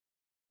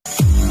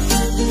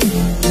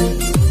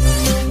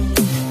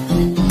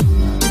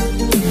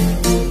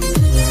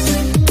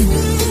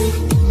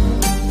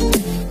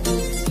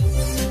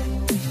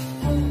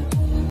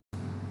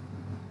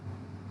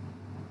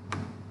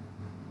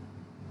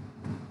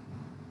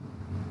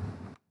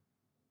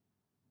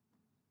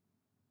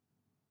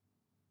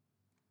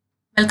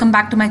Welcome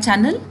back to my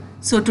channel.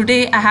 So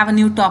today I have a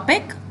new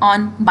topic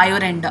on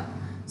Biorender.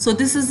 So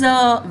this is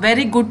a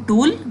very good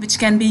tool which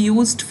can be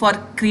used for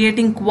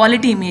creating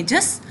quality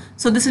images.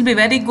 So this will be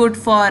very good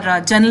for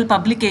journal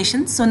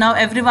publications. So now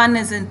everyone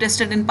is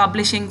interested in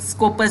publishing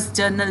Scopus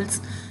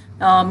journals,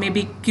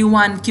 maybe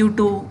Q1,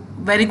 Q2,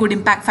 very good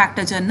impact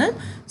factor journal.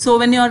 So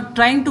when you're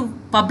trying to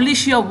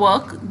publish your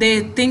work, they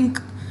think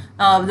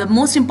the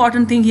most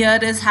important thing here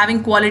is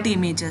having quality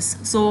images.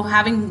 So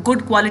having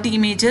good quality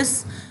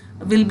images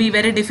will be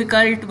very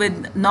difficult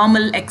with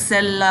normal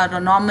Excel or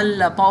normal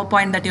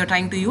PowerPoint that you're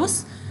trying to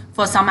use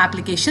for some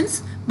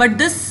applications. But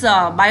this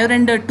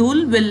Biorender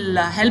tool will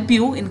help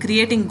you in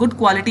creating good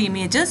quality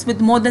images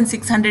with more than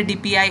 600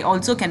 dpi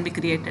also can be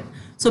created.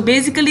 So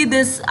basically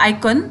this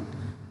icon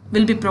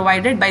will be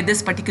provided by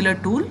this particular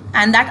tool,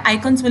 and that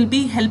icons will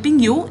be helping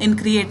you in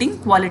creating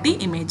quality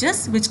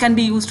images which can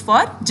be used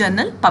for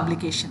journal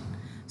publication.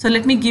 So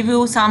let me give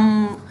you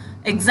some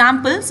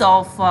examples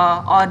of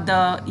or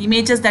the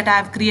images that I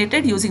have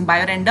created using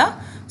Biorender.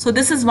 So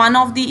this is one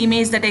of the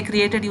image that I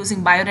created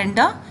using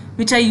Biorender,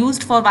 which I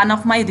used for one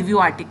of my review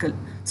article.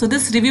 So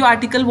this review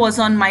article was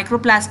on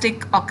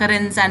microplastic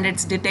occurrence and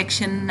its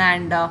detection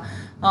and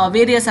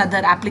various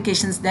other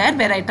applications there,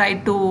 where I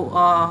tried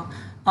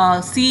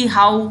to see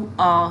how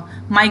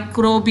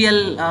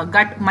microbial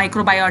gut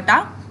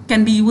microbiota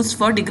can be used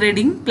for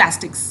degrading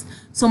plastics.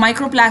 So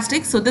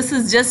microplastics, so this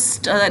is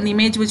just an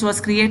image which was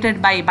created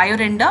by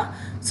Biorender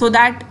so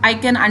that I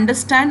can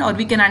understand, or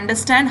we can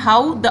understand,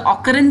 how the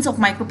occurrence of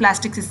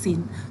microplastics is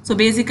seen. So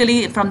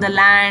basically from the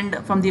land,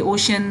 from the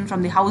ocean,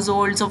 from the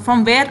household, so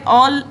from where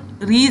all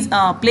these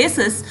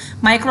places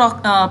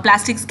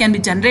microplastics can be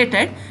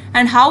generated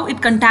and how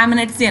it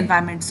contaminates the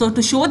environment. So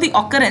to show the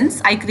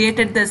occurrence, I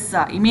created this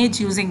image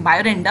using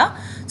Biorender.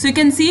 So you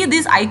can see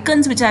these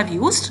icons which I have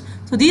used.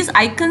 So these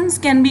icons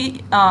can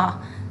be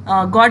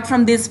got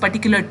from this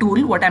particular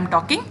tool what I'm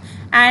talking,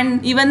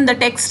 and even the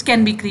text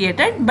can be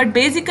created, but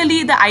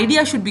basically the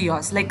idea should be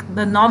yours, like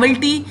the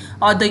novelty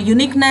or the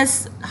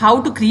uniqueness,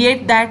 how to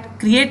create that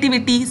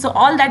creativity. So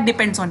all that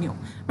depends on you,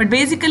 but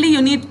basically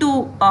you need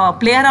to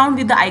play around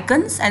with the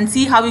icons and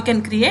see how you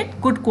can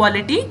create good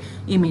quality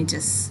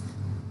images.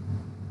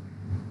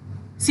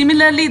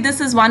 Similarly, this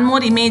is one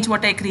more image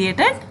what I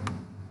created.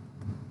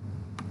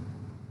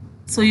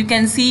 So you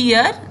can see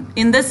here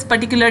in this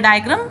particular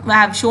diagram, I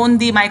have shown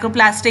the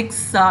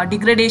microplastics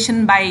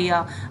degradation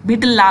by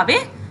beetle larvae.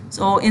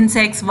 So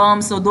insects,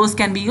 worms, so those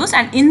can be used,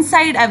 and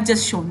inside I've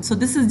just shown. So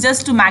this is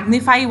just to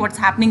magnify what's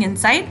happening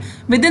inside.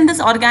 Within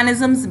this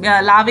organisms,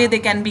 larvae, they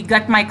can be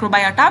gut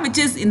microbiota, which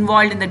is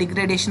involved in the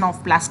degradation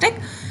of plastic.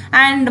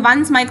 And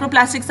once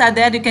microplastics are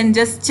there, you can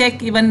just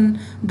check even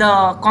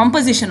the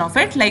composition of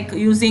it, like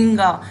using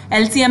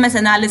LCMS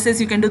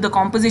analysis, you can do the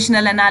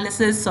compositional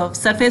analysis of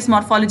surface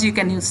morphology, you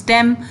can use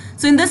STEM.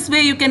 So in this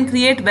way, you can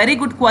create very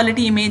good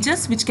quality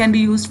images which can be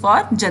used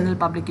for journal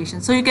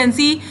publication. So you can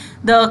see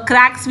the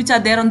cracks which are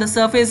there on the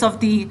surface of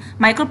the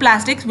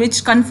microplastics,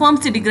 which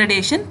confirms the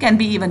degradation, can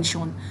be even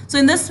shown. So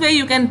in this way,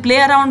 you can play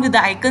around with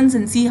the icons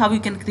and see how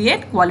you can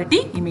create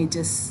quality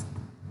images.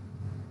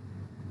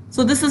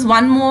 So this is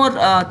one more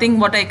thing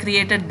what I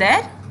created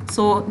there.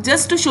 So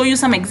just to show you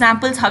some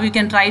examples how you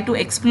can try to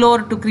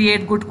explore to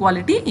create good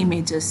quality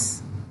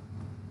images.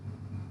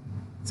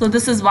 So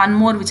this is one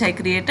more which I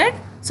created.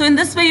 So in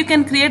this way you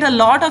can create a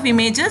lot of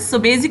images. So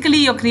basically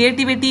your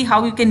creativity,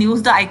 how you can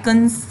use the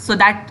icons, so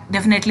that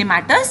definitely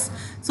matters.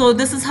 So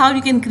this is how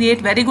you can create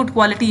very good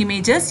quality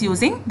images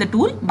using the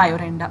tool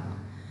Biorender.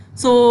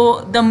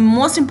 So the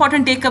most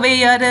important takeaway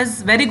here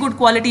is very good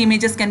quality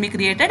images can be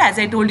created. As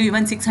I told you,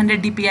 even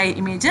 600 dpi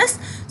images.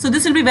 So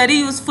this will be very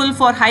useful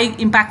for high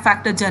impact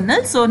factor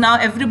journals. So now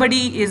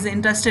everybody is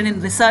interested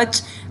in research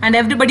and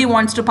everybody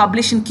wants to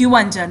publish in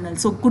Q1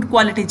 journals, so good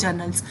quality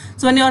journals.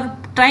 So when you're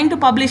trying to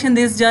publish in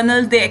these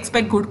journals, they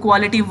expect good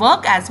quality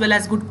work as well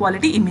as good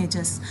quality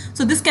images.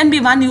 So this can be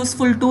one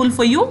useful tool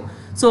for you.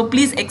 So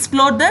please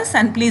explore this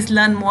and please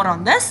learn more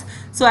on this.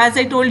 So as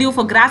I told you,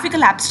 for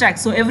graphical abstract,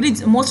 so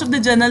most of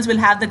the journals will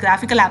have the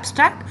graphical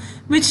abstract,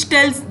 which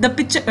tells the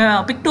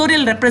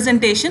pictorial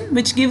representation,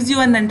 which gives you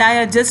an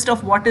entire gist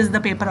of what is the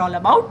paper all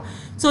about.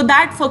 So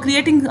that for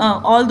creating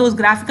all those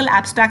graphical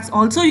abstracts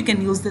also you can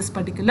use this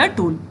particular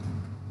tool.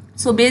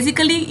 So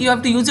basically you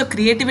have to use your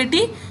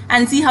creativity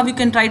and see how you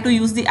can try to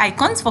use the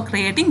icons for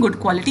creating good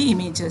quality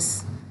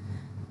images.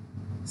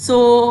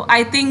 So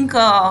I think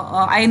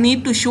I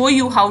need to show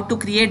you how to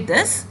create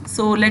this.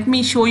 So let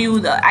me show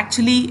you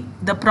actually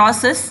the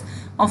process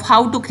of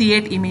how to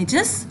create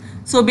images.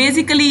 So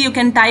basically you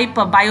can type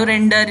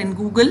Biorender in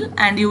Google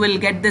and you will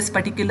get this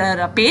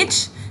particular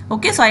page.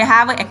 Okay, so I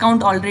have an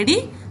account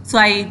already. So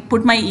I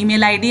put my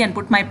email ID and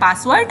put my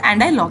password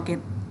and I log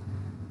in.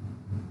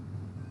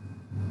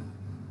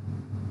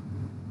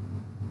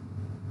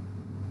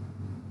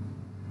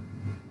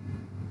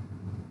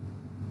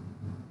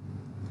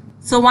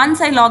 So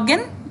once I log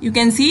in, you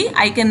can see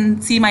I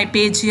can see my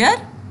page here.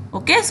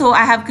 Okay, so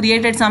I have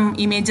created some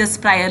images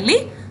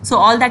priorly. So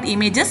all that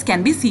images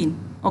can be seen.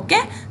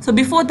 Okay, so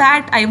before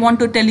that I want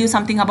to tell you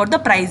something about the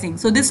pricing.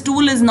 So this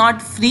tool is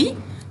not free,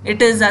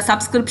 it is a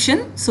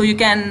subscription, so you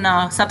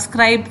can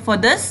subscribe for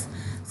this.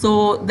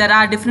 So there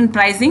are different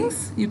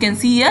pricings. You can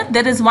see here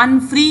there is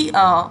one free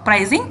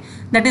pricing,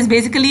 that is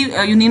basically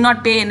you need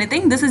not pay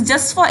anything. This is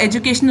just for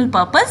educational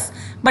purpose,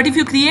 but if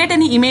you create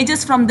any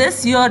images from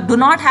this, you do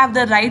not have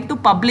the right to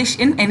publish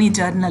in any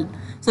journal.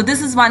 So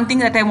this is one thing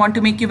that I want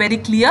to make you very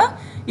clear.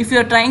 If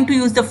you're trying to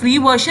use the free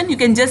version, you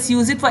can just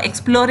use it for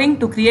exploring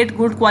to create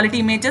good quality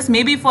images,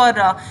 maybe for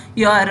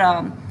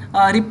your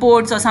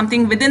reports or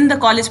something within the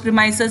college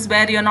premises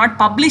where you're not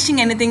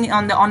publishing anything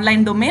on the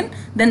online domain,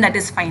 then that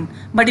is fine.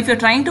 But if you're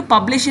trying to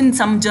publish in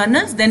some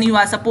journals, then you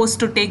are supposed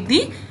to take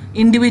the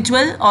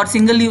individual or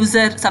single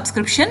user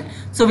subscription,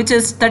 so which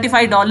is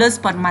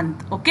 $35 per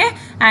month. Okay,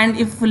 and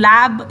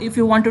if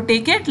you want to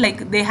take it,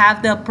 like they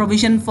have the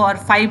provision for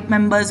 5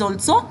 members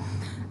also,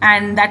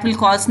 and that will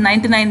cost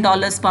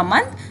 $99 per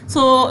month.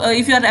 So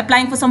if you are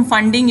applying for some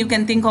funding, you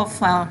can think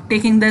of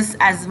taking this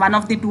as one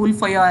of the tool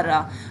for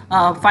your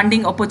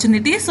funding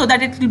opportunities, so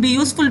that it will be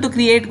useful to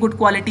create good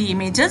quality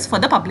images for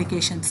the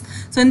publications.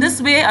 So in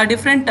this way,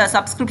 different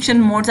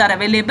subscription modes are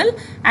available,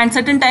 and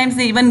certain times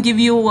they even give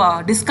you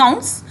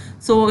discounts.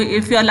 So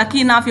if you are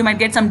lucky enough, you might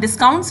get some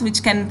discounts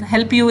which can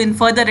help you in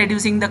further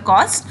reducing the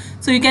cost.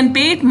 So you can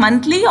pay it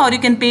monthly or you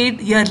can pay it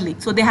yearly.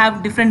 So they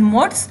have different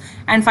modes,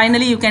 and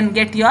finally you can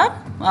get your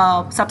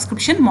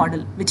subscription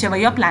model, whichever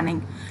you are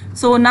planning.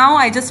 So now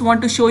I just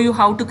want to show you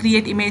how to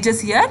create images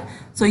here.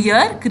 So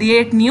here,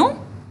 create new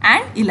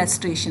and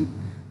illustration.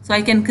 So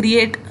I can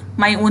create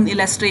my own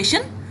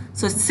illustration.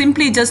 So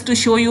simply just to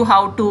show you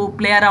how to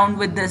play around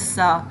with this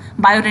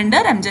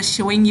Biorender, I'm just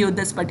showing you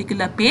this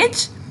particular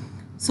page.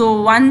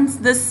 So once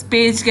this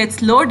page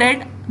gets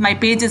loaded, my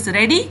page is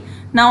ready.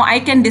 Now I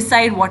can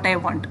decide what I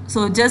want.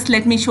 So just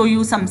let me show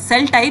you some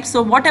cell types.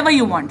 So whatever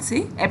you want,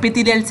 see,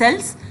 epithelial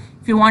cells.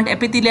 If you want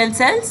epithelial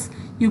cells,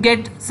 you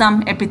get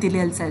some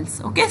epithelial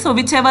cells. Okay, so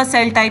whichever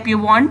cell type you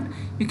want,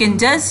 you can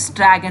just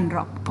drag and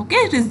drop. Okay,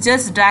 it is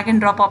just drag and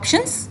drop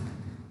options.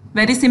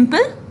 Very simple,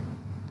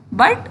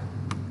 but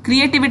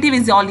creativity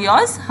is all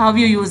yours, how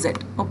you use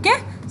it. Okay,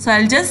 so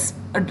I'll just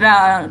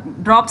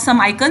drop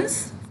some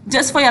icons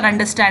just for your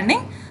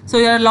understanding. So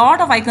there are a lot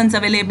of icons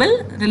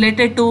available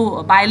related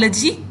to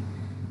biology.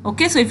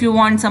 Okay, so if you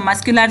want some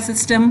muscular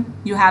system,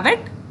 you have it.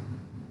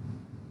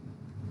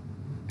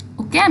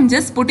 Okay, I'm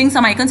just putting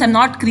some icons. I'm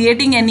not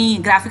creating any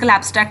graphical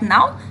abstract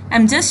now.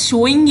 I'm just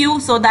showing you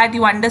so that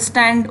you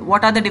understand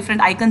what are the different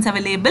icons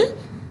available.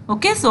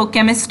 Okay, so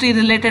chemistry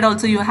related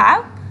also you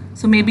have.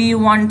 So maybe you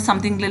want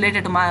something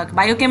related to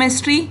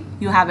biochemistry,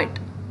 you have it.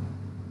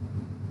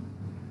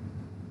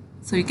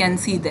 So you can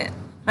see there,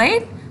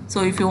 right?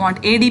 So if you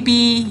want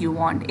ADP, you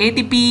want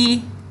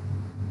ATP.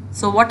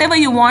 So whatever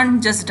you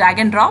want, just drag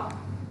and drop.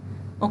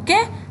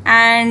 Okay,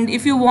 and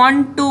if you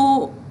want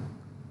to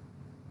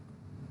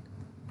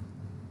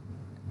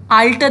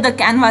alter the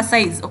canvas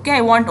size, okay,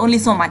 I want only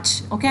so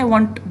much. Okay,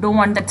 don't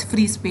want that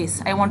free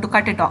space. I want to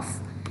cut it off.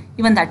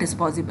 Even that is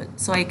possible.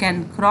 So I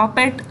can crop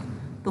it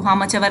to how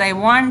much ever I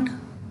want,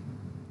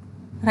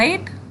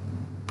 right?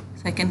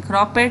 So I can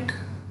crop it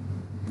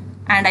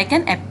and I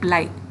can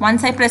apply.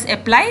 Once I press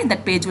apply,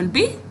 that page will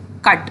be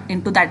cut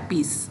into that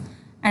piece.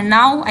 And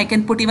now I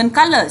can put even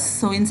colors.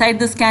 So inside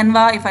this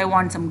Canva, if I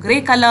want some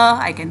gray color,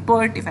 I can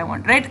put. If I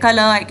want red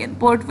color, I can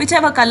put.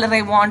 Whichever color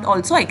I want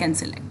also I can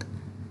select.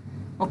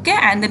 Okay,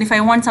 and then if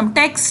I want some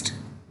text,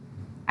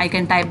 I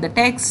can type the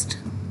text.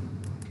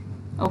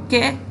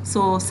 Okay,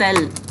 so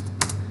cell.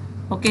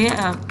 Okay,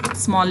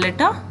 small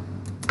letter.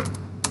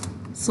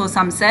 So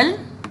some cell,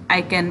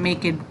 I can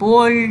make it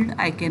bold,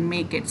 I can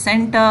make it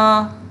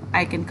center,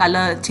 I can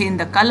change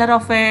the color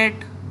of it.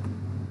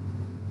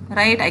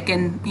 Right, I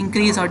can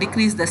increase or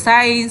decrease the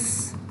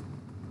size,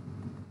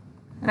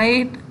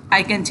 right?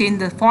 I can change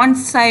the font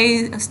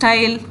size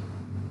style.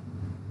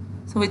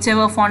 So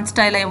whichever font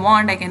style I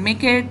want, I can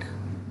make it.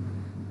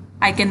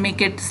 I can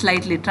make it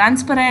slightly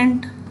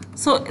transparent.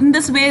 So in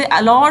this way,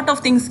 a lot of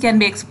things can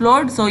be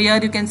explored. So here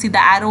you can see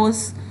the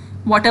arrows,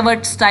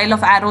 whatever style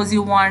of arrows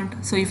you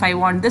want. So if I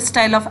want this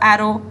style of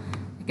arrow,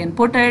 I can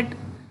put it.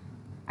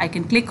 I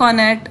can click on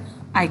it.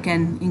 I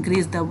can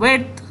increase the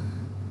width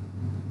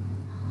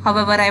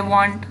however I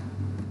want,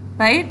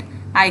 right?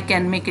 I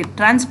can make it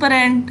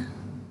transparent.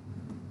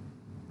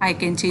 I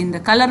can change the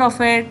color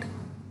of it.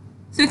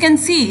 So you can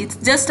see it's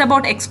just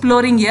about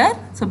exploring here.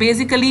 So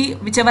basically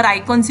whichever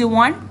icons you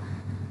want,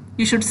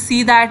 you should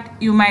see that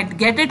you might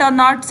get it or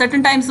not.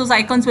 Certain times those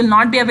icons will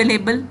not be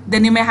available.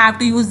 Then you may have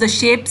to use the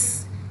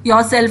shapes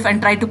yourself and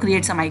try to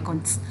create some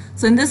icons.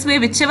 So in this way,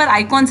 whichever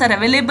icons are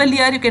available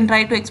here, you can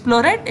try to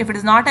explore it. If it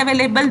is not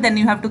available, then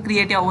you have to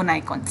create your own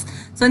icons.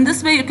 So in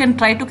this way, you can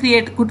try to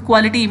create good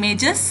quality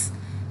images.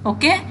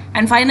 Okay,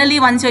 and finally,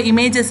 once your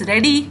image is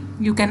ready,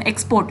 you can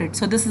export it.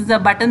 So this is the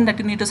button that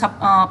you need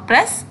to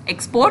press,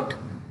 export.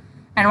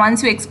 And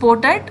once you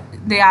export it,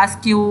 they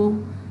ask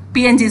you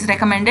PNG is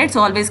recommended. So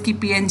always keep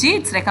PNG,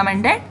 it's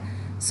recommended.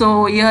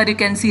 So here you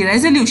can see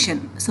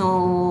resolution.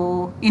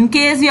 So in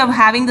case you are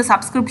having the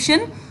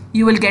subscription,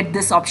 you will get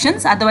this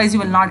options, otherwise you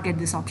will not get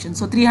this option.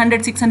 So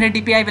 300, 600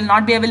 dpi will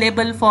not be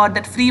available for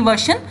that free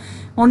version.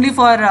 Only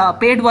for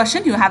paid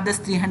version you have this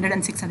 300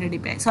 and 600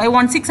 dpi. So I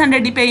want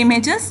 600 dpi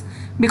images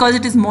because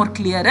it is more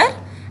clearer,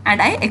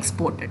 and I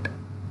export it.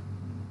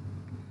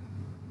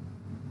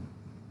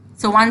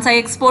 So once I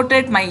export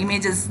it, my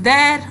image is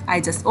there. I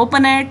just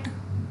open it.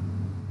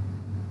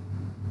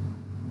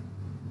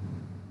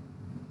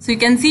 So you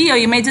can see your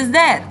image is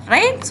there,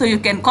 right? So you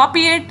can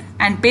copy it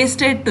and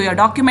paste it to your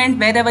document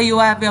wherever you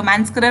have your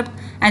manuscript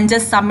and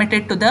just submit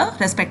it to the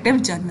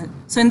respective journal.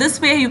 So in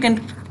this way you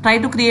can try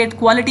to create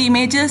quality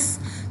images.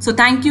 So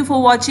thank you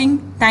for watching.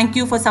 Thank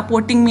you for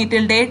supporting me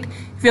till date.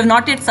 If you have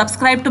not yet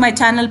subscribed to my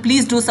channel,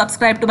 please do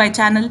subscribe to my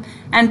channel,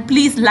 and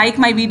please like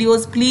my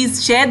videos.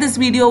 Please share this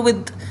video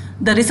with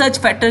the research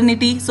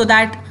fraternity so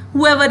that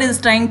whoever is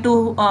trying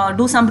to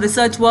do some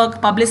research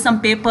work, publish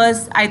some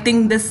papers, I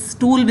think this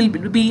tool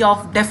will be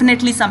of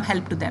definitely some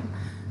help to them.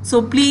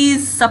 So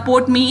please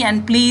support me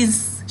and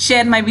please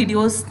share my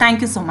videos.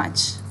 Thank you so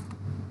much.